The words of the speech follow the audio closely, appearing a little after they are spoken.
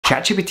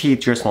ChatGPT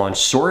just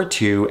launched Sora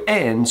 2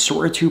 and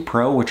Sora 2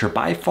 Pro, which are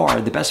by far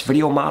the best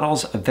video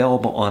models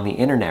available on the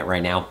internet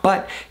right now,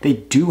 but they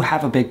do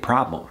have a big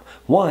problem.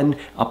 One,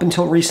 up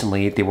until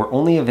recently, they were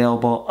only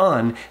available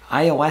on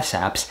iOS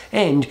apps,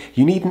 and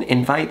you need an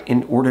invite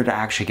in order to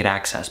actually get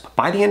access. But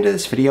by the end of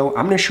this video,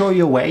 I'm going to show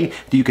you a way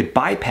that you could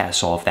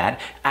bypass all of that,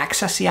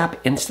 access the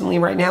app instantly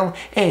right now,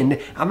 and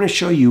I'm going to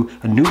show you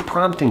a new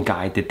prompting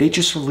guide that they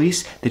just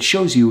released that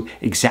shows you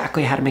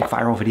exactly how to make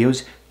viral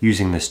videos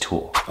using this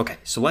tool. Okay,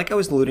 so like I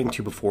was alluding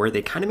to before,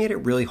 they kind of made it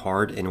really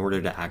hard in order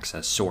to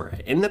access Sora.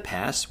 In the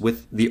past,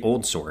 with the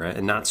old Sora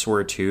and not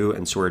Sora 2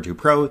 and Sora 2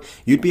 Pro,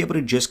 you'd be able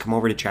to just come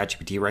over to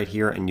ChatGPT right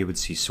here and you would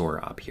see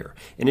Sora up here.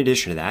 In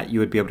addition to that, you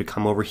would be able to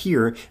come over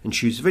here and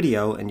choose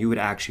video and you would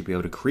actually be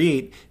able to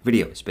create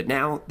videos. But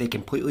now they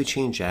completely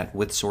changed that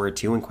with Sora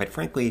 2, and quite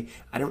frankly,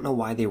 I don't know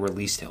why they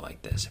released it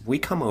like this. If we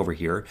come over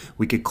here,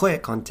 we could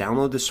click on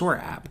download the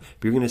Sora app,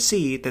 but you're gonna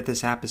see that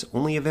this app is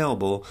only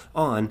available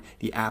on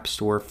the App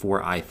Store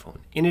for iPhone.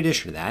 In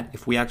addition to that,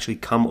 if we actually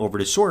come over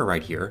to Sora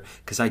right here,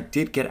 because I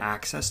did get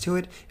access to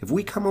it, if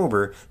we come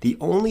over, the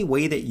only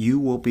way that you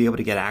will be able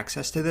to get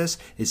access to this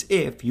is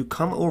if you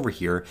come over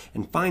here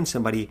and find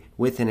somebody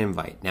with an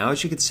invite. Now,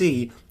 as you can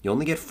see, you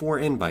only get 4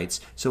 invites,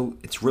 so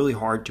it's really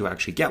hard to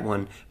actually get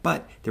one,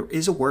 but there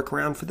is a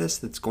workaround for this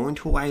that's going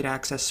to allow you to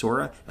access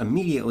Sora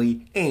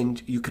immediately,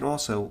 and you can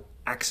also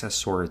access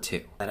Sora 2.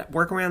 That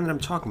workaround that I'm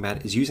talking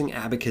about is using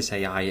Abacus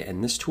AI,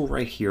 and this tool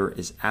right here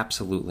is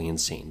absolutely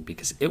insane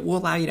because it will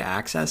allow you to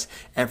access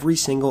every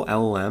single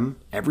LLM,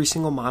 every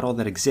single model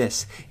that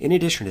exists. In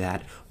addition to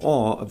that,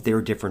 all of their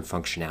different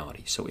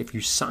functionality. So if you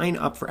sign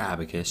up for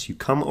Abacus, you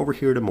come over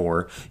here to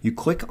more, you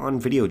click on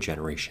video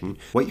generation,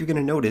 what you're going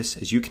to notice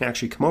is you can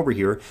actually come over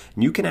here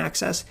and you can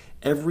access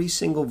every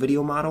single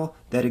video model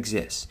that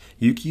exists.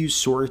 You can use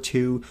Sora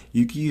 2,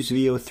 you can use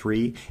Veo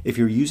 3. If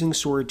you're using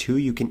Sora 2,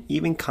 you can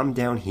even come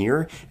down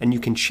here and you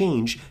can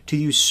change to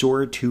use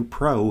Sora 2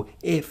 Pro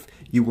if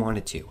you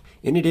wanted to.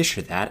 In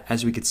addition to that,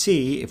 as we could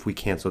see, if we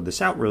cancel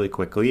this out really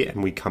quickly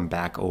and we come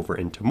back over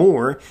into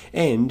more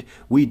and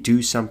we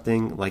do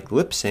something like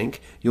lip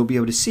sync, you'll be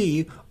able to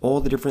see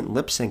all the different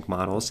lip sync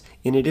models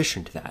in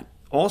addition to that.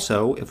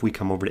 Also, if we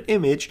come over to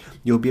image,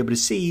 you'll be able to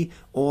see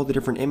all the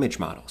different image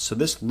models. So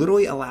this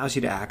literally allows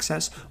you to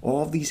access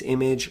all of these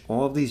image,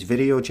 all of these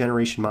video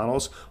generation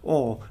models,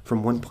 all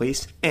from one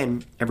place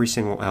and every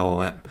single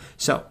LLM.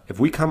 So if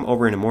we come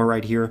over into more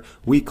right here,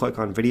 we click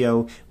on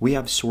video, we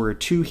have Sora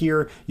 2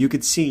 here. You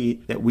could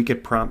see that we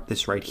could prompt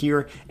this right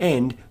here.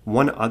 And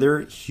one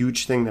other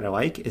huge thing that I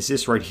like is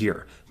this right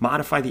here.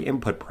 Modify the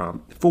input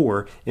prompt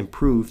for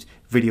improved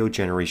video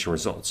generation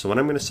results. So what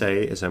I'm going to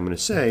say is I'm going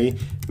to say,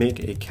 make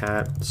a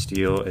cat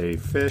steal a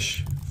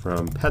fish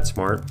from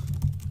PetSmart,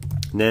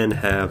 and then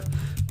have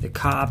the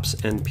cops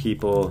and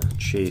people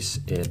chase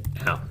it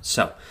out.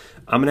 So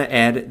I'm going to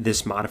add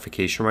this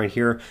modification right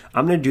here.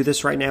 I'm going to do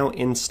this right now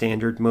in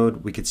standard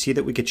mode. We could see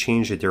that we could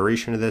change the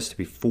duration of this to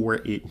be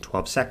 4, 8, and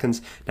 12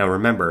 seconds. Now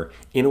remember,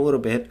 in a little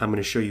bit, I'm going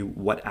to show you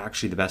what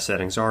actually the best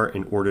settings are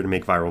in order to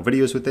make viral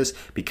videos with this,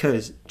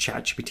 because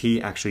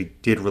ChatGPT actually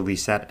did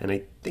release that, and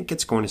I think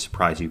it's going to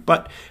surprise you.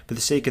 But for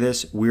the sake of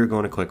this, we're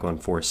going to click on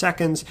 4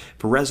 seconds.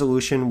 For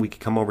resolution, we could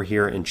come over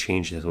here and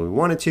change this if we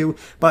wanted to,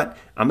 but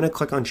I'm going to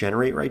click on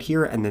generate right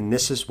here, and then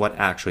this is what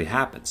actually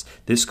happens.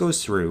 This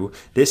goes through,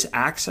 this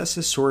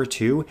accesses Sora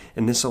 2,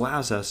 and this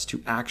allows us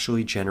to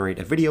actually generate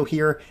a video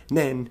here, and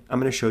then I'm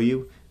going to show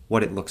you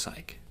what it looks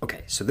like.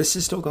 Okay, so this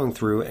is still going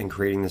through and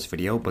creating this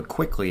video, but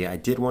quickly, I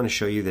did want to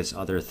show you this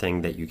other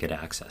thing that you get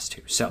access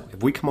to. So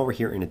if we come over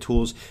here into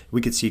tools, we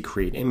could see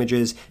create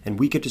images, and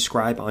we could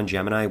describe on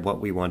Gemini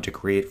what we want to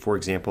create. For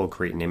example,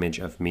 create an image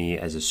of me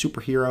as a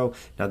superhero.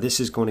 Now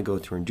this is going to go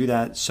through and do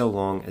that so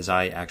long as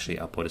I actually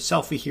upload a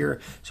selfie here.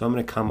 So I'm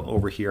going to come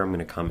over here, I'm going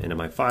to come into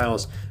my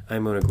files,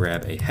 I'm going to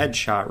grab a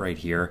headshot right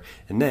here,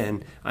 and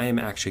then I am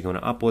actually going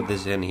to upload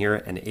this in here,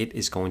 and it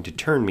is going to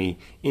turn me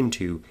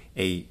into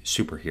a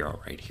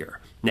superhero right here.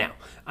 Now,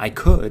 I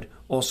could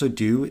also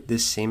do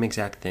this same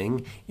exact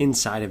thing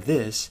inside of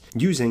this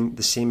using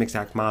the same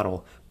exact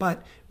model,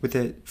 but with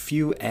a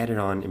few added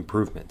on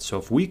improvements. So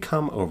if we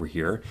come over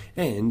here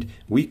and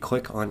we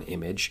click on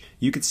image,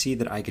 you could see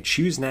that I could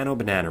choose Nano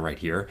Banana right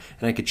here,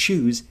 and I could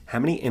choose how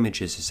many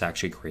images this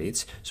actually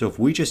creates. So if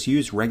we just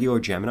use regular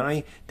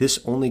Gemini, this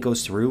only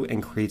goes through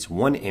and creates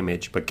 1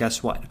 image, but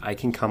guess what? I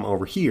can come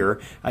over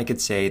here, I could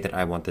say that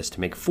I want this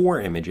to make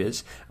 4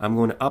 images. I'm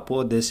going to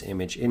upload this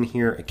image in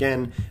here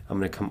again. I'm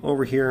going to come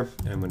over here,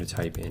 I'm going to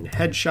type in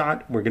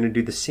headshot. We're going to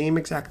do the same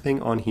exact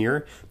thing on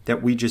here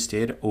that we just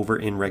did over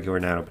in regular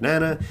Nano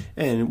Banana,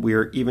 and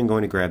we're even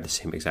going to grab the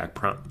same exact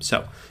prompt.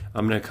 So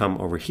I'm going to come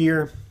over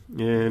here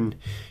and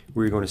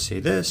we're going to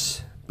say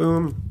this,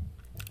 boom,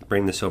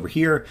 bring this over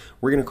here.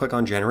 We're going to click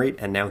on generate,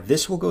 and now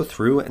this will go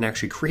through and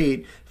actually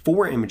create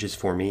 4 images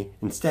for me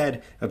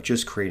instead of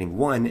just creating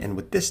 1. And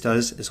what this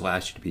does is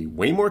allows you to be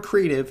way more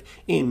creative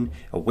in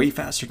a way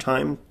faster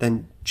time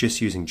than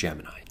just using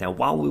Gemini. Now,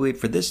 while we wait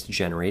for this to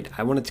generate,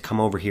 I wanted to come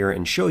over here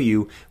and show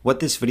you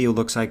what this video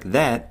looks like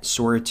that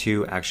Sora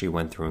 2 actually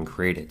went through and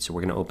created. So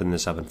we're going to open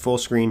this up in full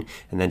screen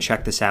and then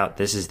check this out.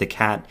 This is the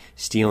cat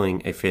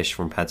stealing a fish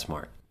from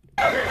PetSmart.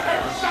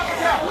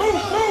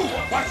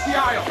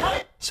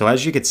 So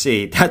as you can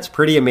see, that's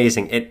pretty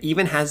amazing. It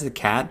even has the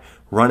cat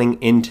running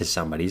into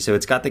somebody. So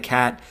it's got the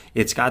cat,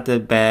 it's got the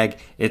bag,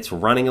 it's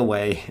running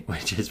away,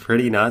 which is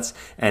pretty nuts.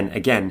 And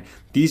again,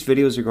 these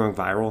videos are going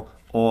viral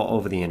all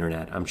over the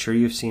internet. I'm sure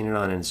you've seen it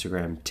on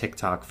Instagram,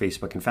 TikTok,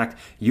 Facebook. In fact,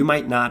 you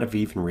might not have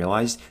even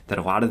realized that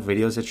a lot of the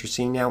videos that you're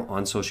seeing now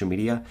on social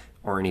media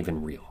aren't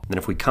even real. And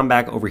if we come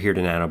back over here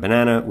to Nano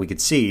Banana, we could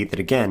see that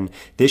again,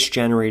 this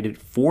generated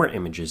 4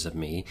 images of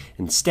me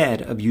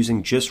instead of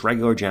using just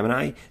regular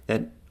Gemini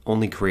that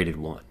only created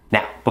 1.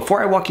 Now,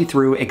 before I walk you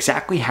through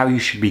exactly how you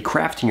should be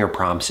crafting your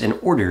prompts in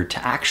order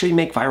to actually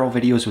make viral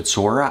videos with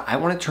Sora, I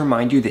wanted to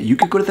remind you that you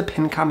could go to the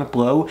pinned comment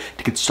below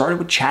to get started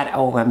with Chat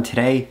LLM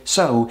today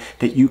so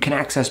that you can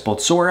access both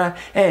Sora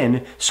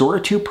and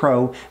Sora 2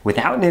 Pro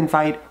without an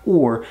invite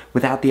or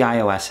without the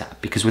iOS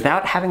app. Because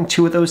without having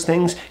 2 of those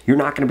things, you're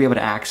not going to be able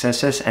to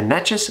access this, and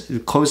that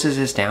just closes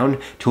this down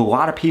to a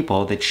lot of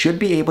people that should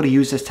be able to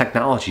use this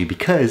technology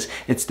because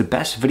it's the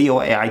best video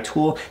AI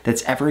tool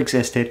that's ever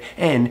existed,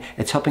 and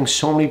it's helping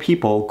so many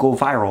people go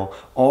viral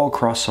all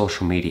across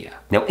social media.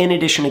 Now, in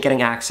addition to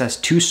getting access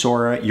to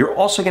Sora, you're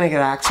also going to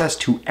get access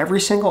to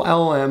every single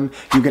LLM.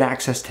 You get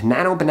access to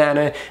Nano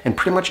Banana and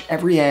pretty much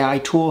every AI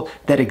tool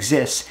that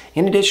exists.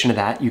 In addition to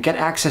that, you get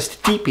access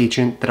to Deep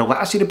Agent that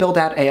allows you to build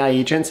out AI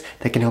agents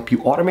that can help you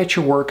automate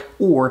your work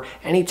or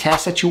any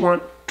task that you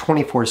want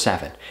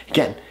 24/7.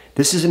 Again,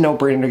 this is a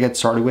no-brainer to get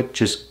started with.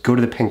 Just go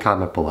to the pinned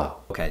comment below.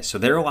 Okay, so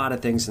there are a lot of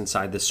things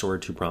inside this Sora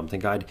 2 prompting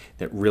guide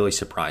that really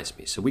surprised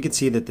me. So we can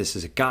see that this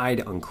is a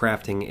guide on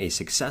crafting a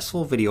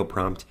successful video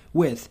prompt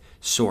with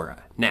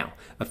Sora. Now,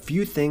 a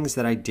few things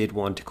that I did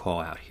want to call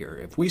out here.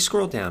 If we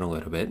scroll down a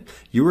little bit,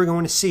 you are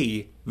going to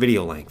see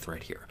video length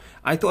right here.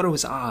 I thought it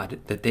was odd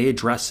that they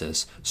address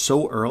this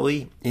so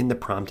early in the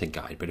prompting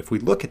guide, but if we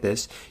look at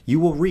this, you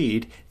will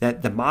read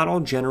that the model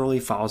generally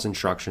follows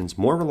instructions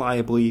more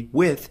reliably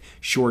with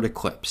shorter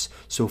clips.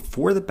 So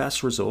for the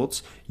best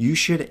results, you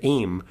should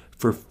aim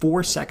for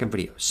 4-second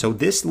videos. So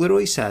this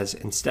literally says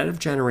instead of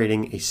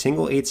generating a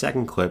single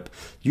 8-second clip,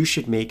 you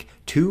should make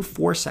 2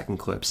 4-second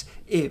clips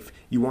if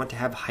you want to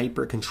have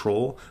hyper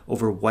control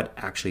over what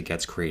actually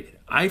gets created.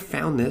 I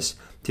found this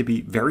to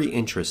be very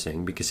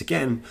interesting because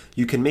again,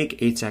 you can make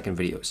 8-second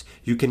videos,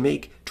 you can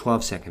make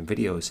 12-second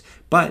videos,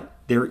 but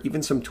there are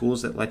even some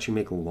tools that let you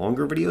make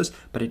longer videos,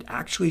 but it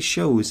actually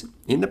shows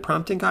in the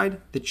prompting guide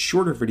that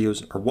shorter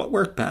videos are what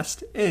work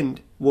best and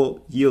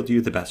will yield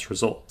you the best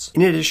results.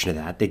 In addition to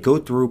that, they go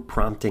through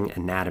prompting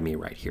anatomy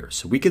right here.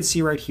 So we can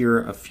see right here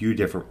a few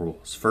different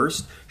rules.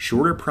 First,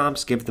 shorter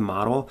prompts give the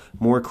model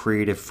more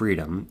creative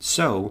freedom,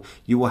 so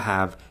you will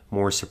have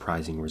more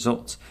surprising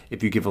results.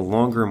 If you give a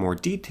longer, more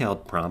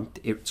detailed prompt,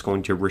 it's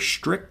going to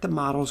restrict the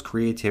model's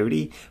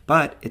creativity,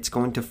 but it's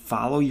going to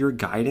follow your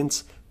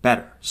guidance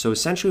better. So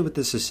essentially what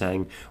this is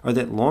saying are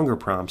that longer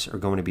prompts are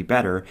going to be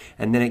better,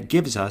 and then it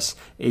gives us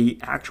a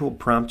actual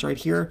prompt right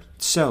here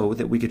so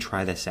that we could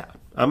try this out.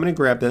 I'm going to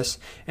grab this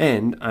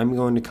and I'm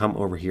going to come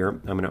over here.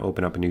 I'm going to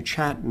open up a new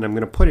chat and I'm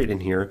going to put it in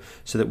here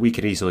so that we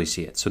could easily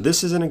see it. So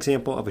this is an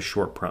example of a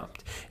short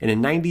prompt. In a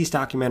 90s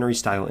documentary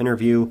style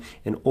interview,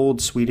 an old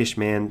Swedish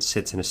man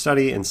sits in a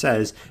study and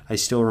says, "I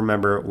still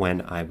remember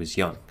when I was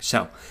young."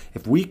 So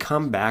if we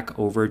come back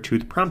over to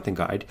the prompting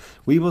guide,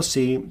 we will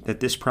see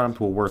that this prompt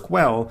will work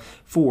well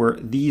for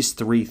these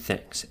 3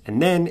 things. And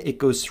then it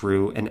goes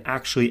through and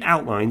actually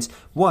outlines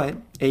what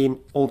an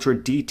ultra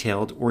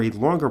detailed or a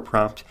longer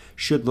prompt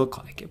should look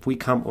like. If we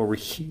come over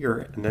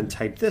here and then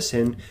type this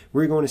in,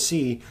 we're going to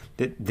see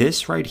that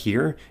this right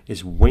here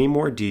is way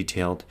more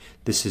detailed.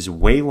 This is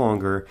way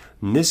longer,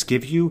 and this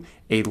gives you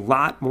a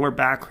lot more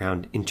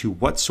background into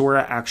what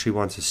Sora actually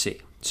wants to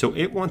see. So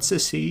it wants to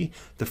see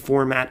the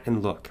format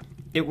and look.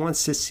 It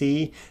wants to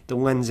see the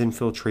lens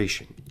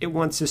infiltration. It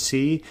wants to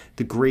see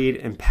the grade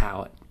and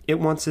palette. It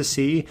wants to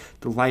see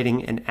the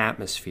lighting and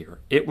atmosphere.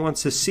 It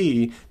wants to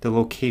see the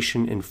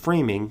location and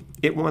framing.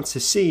 It wants to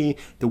see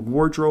the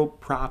wardrobe,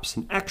 props,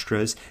 and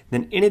extras.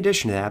 Then in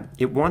addition to that,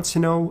 it wants to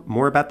know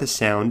more about the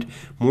sound,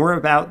 more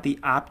about the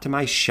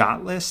optimized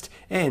shot list,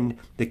 and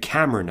the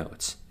camera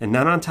notes. And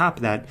then on top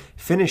of that,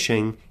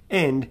 finishing,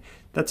 and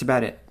that's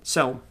about it.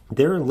 So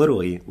there are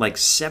literally like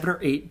 7 or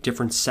 8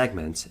 different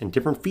segments and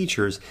different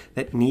features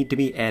that need to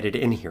be added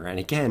in here. And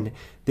again,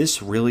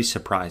 this really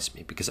surprised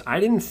me because I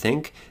didn't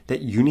think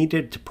that you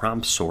needed to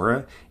prompt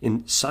Sora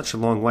in such a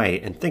long way.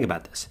 And think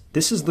about this.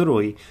 This is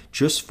literally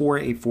just for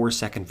a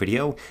 4-second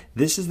video.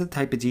 This is the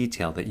type of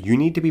detail that you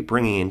need to be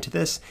bringing into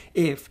this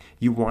if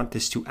you want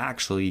this to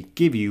actually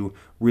give you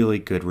really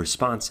good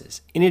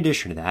responses. In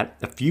addition to that,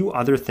 a few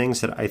other things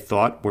that I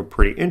thought were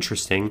pretty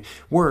interesting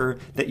were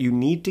that you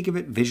need to give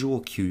it visual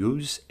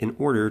cues in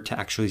order to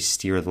actually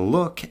steer the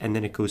look, and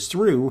then it goes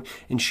through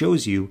and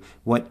shows you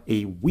what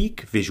a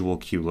weak visual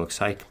cue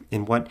looks like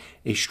and what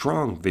a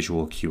strong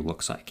visual cue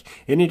looks like.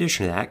 In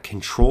addition to that,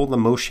 control the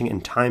motion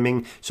and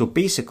timing. So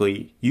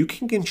basically, you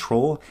can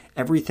control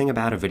everything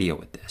about a video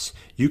with this.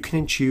 You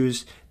can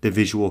choose the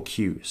visual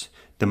cues,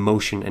 the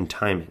motion and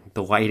timing,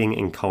 the lighting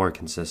and color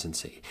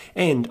consistency.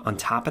 And on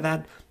top of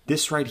that,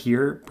 this right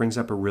here brings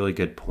up a really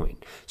good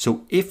point.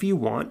 So if you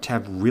want to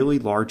have really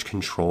large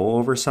control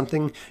over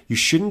something, you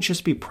shouldn't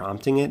just be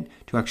prompting it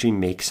to actually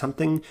make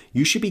something.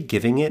 You should be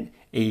giving it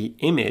an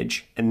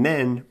image and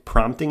then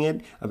prompting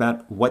it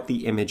about what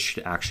the image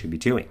should actually be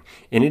doing.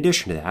 In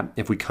addition to that,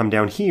 if we come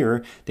down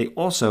here, they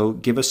also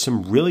give us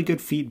some really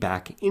good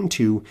feedback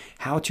into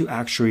how to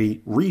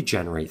actually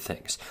regenerate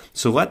things.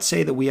 So let's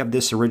say that we have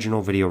this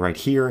original video right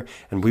here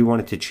and we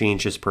wanted to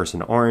change this person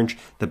to orange.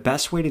 The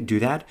best way to do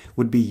that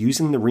would be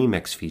using the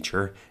remix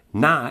feature,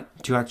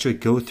 not to actually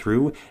go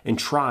through and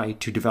try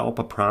to develop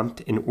a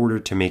prompt in order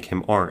to make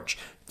him orange.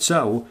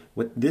 So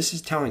what this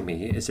is telling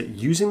me is that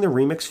using the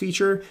remix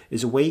feature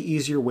is a way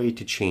easier way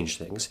to change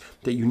things,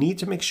 that you need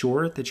to make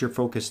sure that you're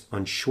focused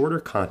on shorter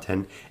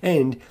content,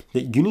 and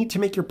that you need to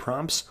make your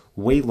prompts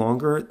way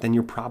longer than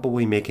you're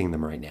probably making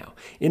them right now.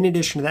 In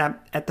addition to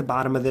that, at the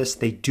bottom of this,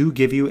 they do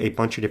give you a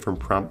bunch of different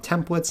prompt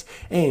templates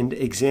and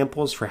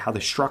examples for how the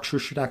structure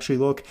should actually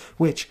look,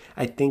 which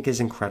I think is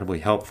incredibly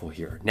helpful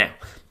here. Now,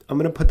 I'm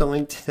going to put the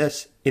link to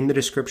this in the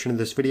description of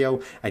this video.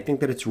 I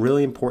think that it's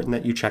really important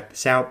that you check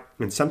this out.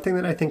 And something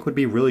that I think would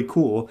be really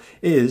cool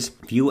is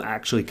if you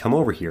actually come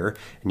over here,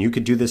 and you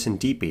could do this in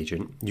Deep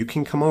Agent, you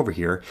can come over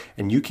here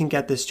and you can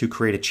get this to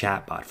create a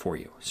chatbot for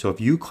you. So if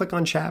you click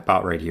on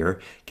chatbot right here,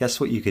 guess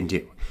what you can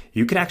do?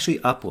 You could actually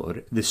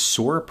upload this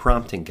Sora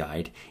prompting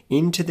guide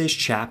into this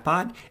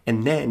chatbot,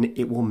 and then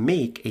it will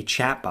make a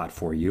chatbot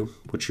for you,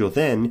 which you'll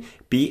then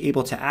be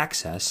able to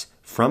access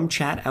from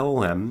Chat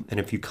LLM. And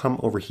if you come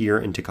over here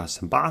into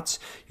custom bots,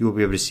 you will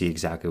be able to see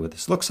exactly what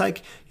this looks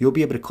like. You'll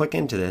be able to click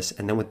into this,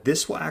 and then what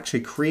this will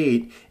actually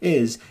create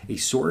is a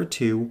Sora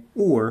 2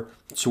 or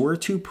Sora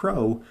 2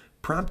 Pro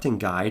prompting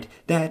guide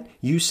that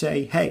you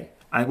say, hey,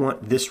 I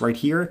want this right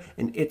here,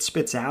 and it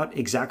spits out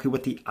exactly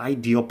what the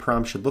ideal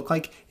prompt should look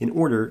like in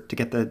order to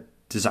get the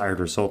desired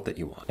result that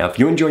you want. Now, if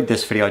you enjoyed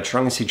this video, I'd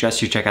strongly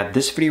suggest you check out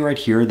this video right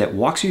here that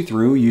walks you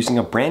through using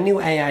a brand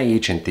new AI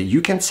agent that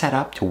you can set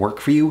up to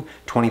work for you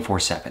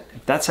 24/7.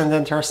 If that sounds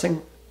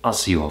interesting, I'll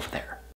see you over there.